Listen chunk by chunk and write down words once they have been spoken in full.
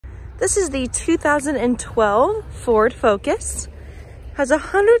This is the 2012 Ford Focus. Has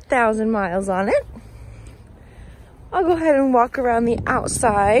 100,000 miles on it. I'll go ahead and walk around the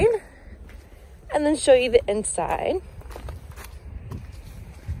outside and then show you the inside.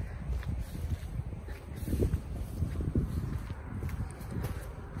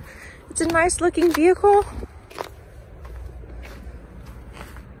 It's a nice looking vehicle.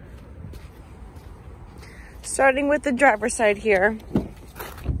 Starting with the driver's side here.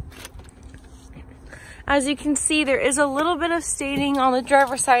 As you can see, there is a little bit of staining on the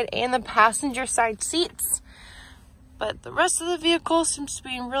driver's side and the passenger side seats, but the rest of the vehicle seems to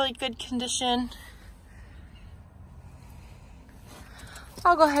be in really good condition.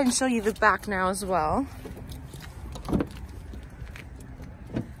 I'll go ahead and show you the back now as well.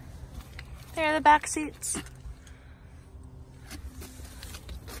 There are the back seats.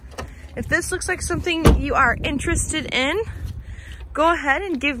 If this looks like something you are interested in, go ahead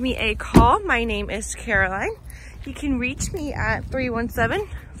and give me a call. My name is Caroline. You can reach me at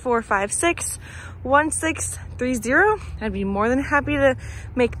 317-456-1630. I'd be more than happy to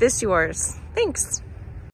make this yours. Thanks.